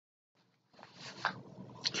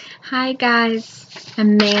Hi guys,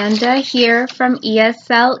 Amanda here from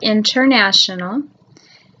ESL International.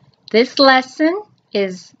 This lesson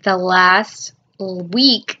is the last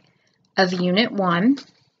week of Unit 1.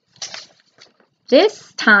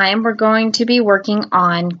 This time we're going to be working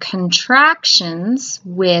on contractions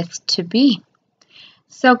with to be.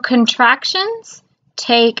 So contractions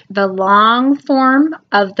take the long form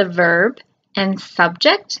of the verb and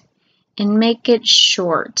subject and make it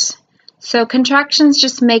short. So contractions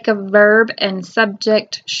just make a verb and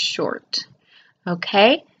subject short.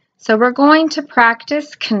 Okay, so we're going to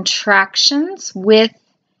practice contractions with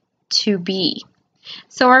to be.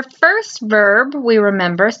 So our first verb, we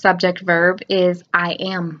remember, subject verb, is I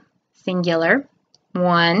am, singular.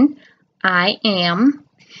 1, I am.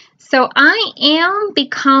 So I am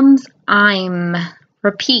becomes I'm.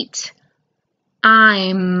 Repeat.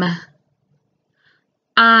 I'm.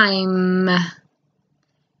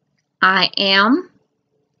 I am,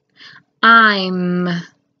 I'm.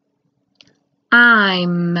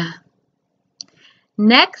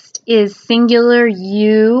 Next is singular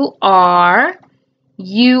you are.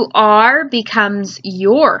 You are becomes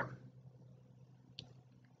your.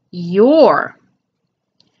 Your.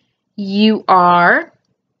 You are.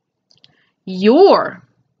 Your.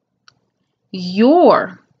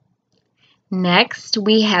 Your. Next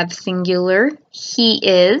we have singular he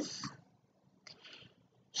is.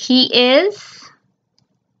 He is,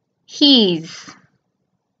 he's.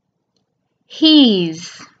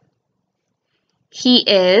 He's. He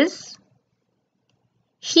is,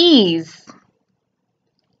 he's.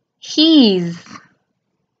 He's.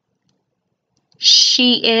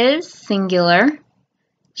 She is, singular.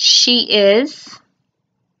 She is,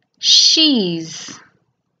 she's.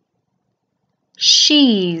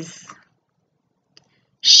 She's.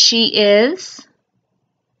 She is,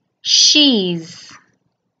 she's.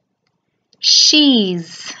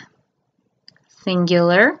 She's.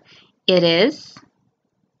 Singular. It is.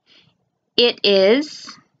 It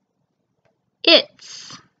is.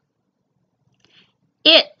 It's.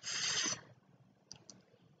 It's.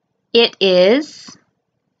 It is.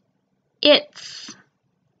 It's.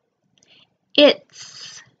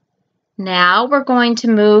 It's. Now we're going to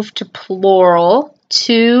move to plural,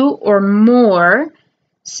 two or more.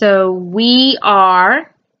 So we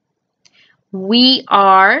are. We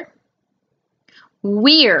are.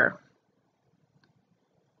 We're.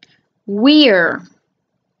 We're.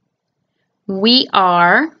 We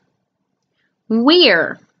are.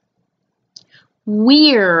 We're.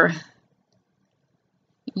 We're.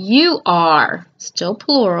 You are. Still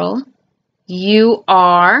plural. You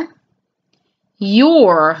are.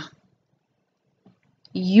 Your.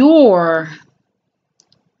 Your.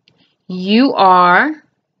 You are.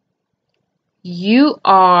 You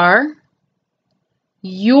are.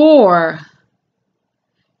 Your.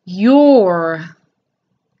 Your.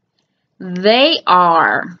 They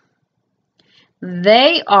are.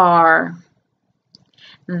 They are.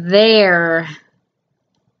 Their.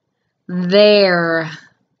 Their.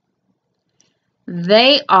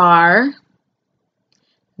 They are.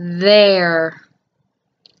 Their.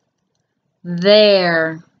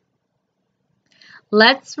 Their.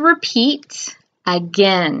 Let's repeat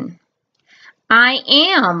again. I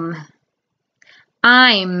am.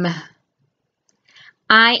 I'm.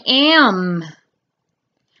 I am.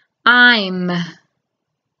 I'm.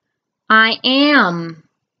 I am.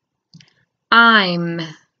 I'm.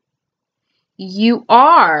 You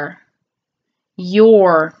are.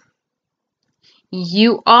 Your.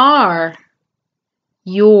 You are.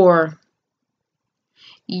 Your.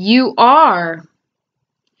 You are.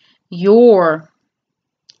 Your.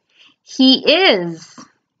 He is.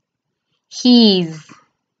 He's.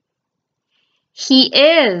 He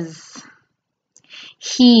is.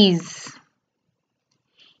 He's.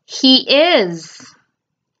 He is.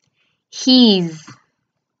 He's.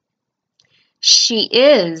 She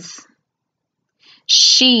is.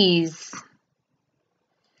 She's.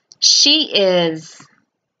 She is.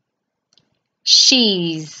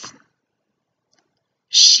 She's.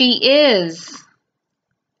 She is.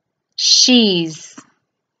 She's.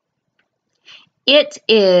 It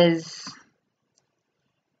is.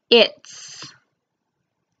 It's.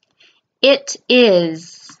 It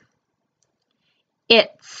is.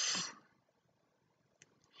 It's.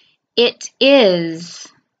 It is.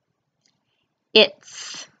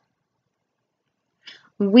 It's.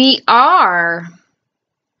 We are.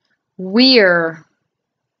 We're.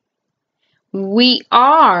 We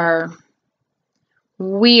are.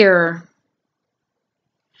 We're.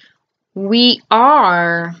 We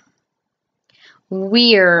are.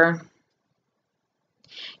 We're.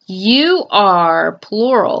 You are,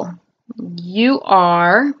 plural. You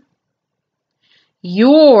are.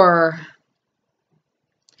 your,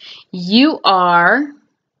 you are,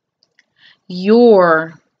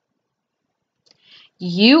 your,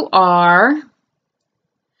 you are,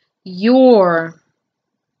 your,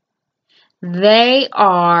 they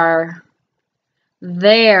are,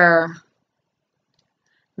 their,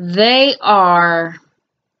 they are,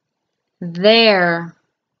 their,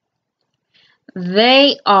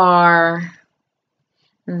 they are,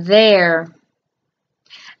 there.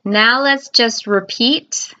 Now let's just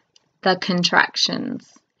repeat the contractions.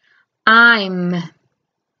 I'm,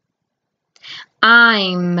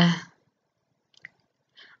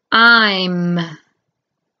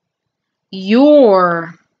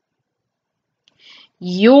 your,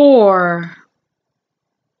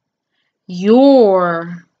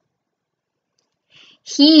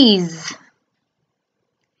 he's,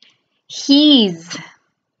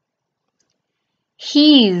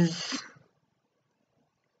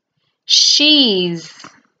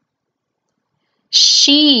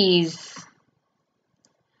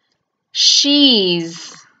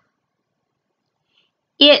 she's,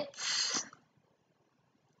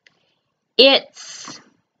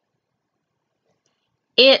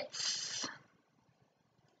 it's,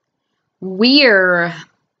 we're,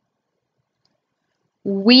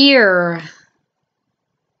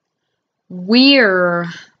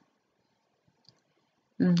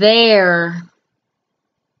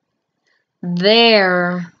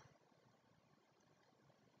 there,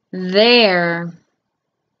 there.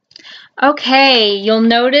 Okay, you'll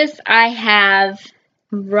notice I have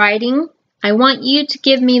writing. I want you to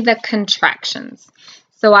give me the contractions.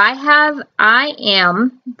 So I have I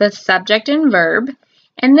am, the subject and verb,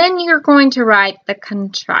 and then you're going to write the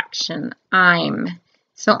contraction, I'm.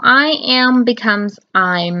 So I am becomes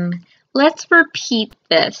I'm. Let's repeat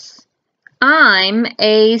this. I'm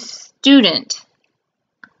a student.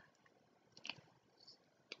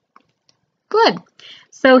 Good.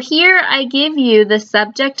 So here I give you the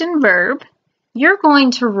subject and verb. You're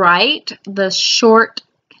going to write the short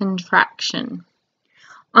contraction.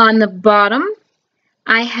 On the bottom,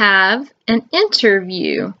 I have an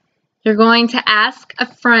interview. You're going to ask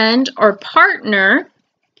a friend or partner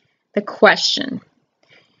the question.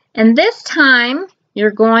 And this time,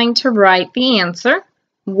 you're going to write the answer.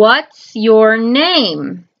 What's your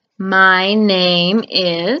name? My name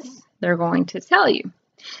is, they're going to tell you.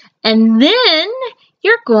 And then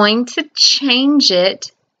you're going to change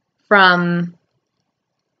it from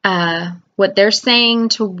what they're saying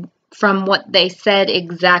to from what they said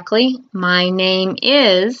exactly, my name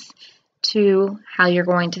is, to how you're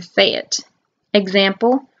going to say it.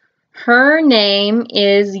 Example, her name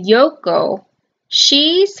is Yoko.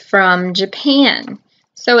 She's from Japan.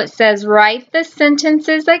 So it says write the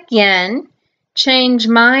sentences again, change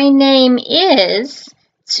my name is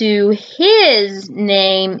to his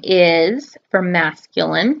name is for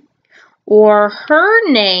masculine, or her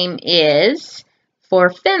name is for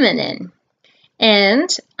feminine. And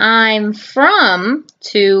I'm from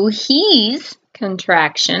to he's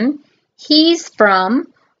contraction, he's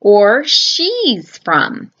from or she's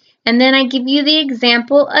from. And then I give you the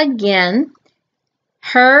example again.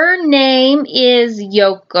 Her name is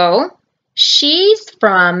Yoko. She's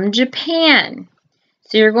from Japan.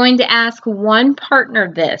 So you're going to ask one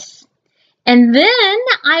partner this. And then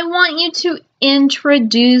I want you to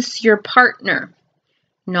introduce your partner,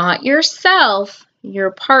 not yourself,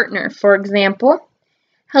 your partner. For example,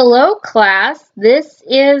 hello class, this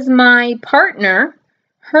is my partner.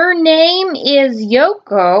 Her name is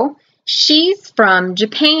Yoko. She's from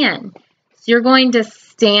Japan. So you're going to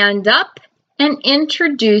stand up and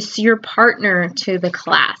introduce your partner to the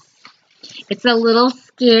class. It's a little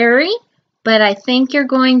scary, but I think you're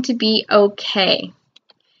going to be okay.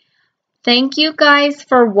 Thank you guys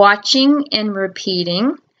for watching and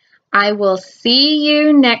repeating. I will see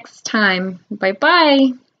you next time.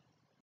 Bye-bye.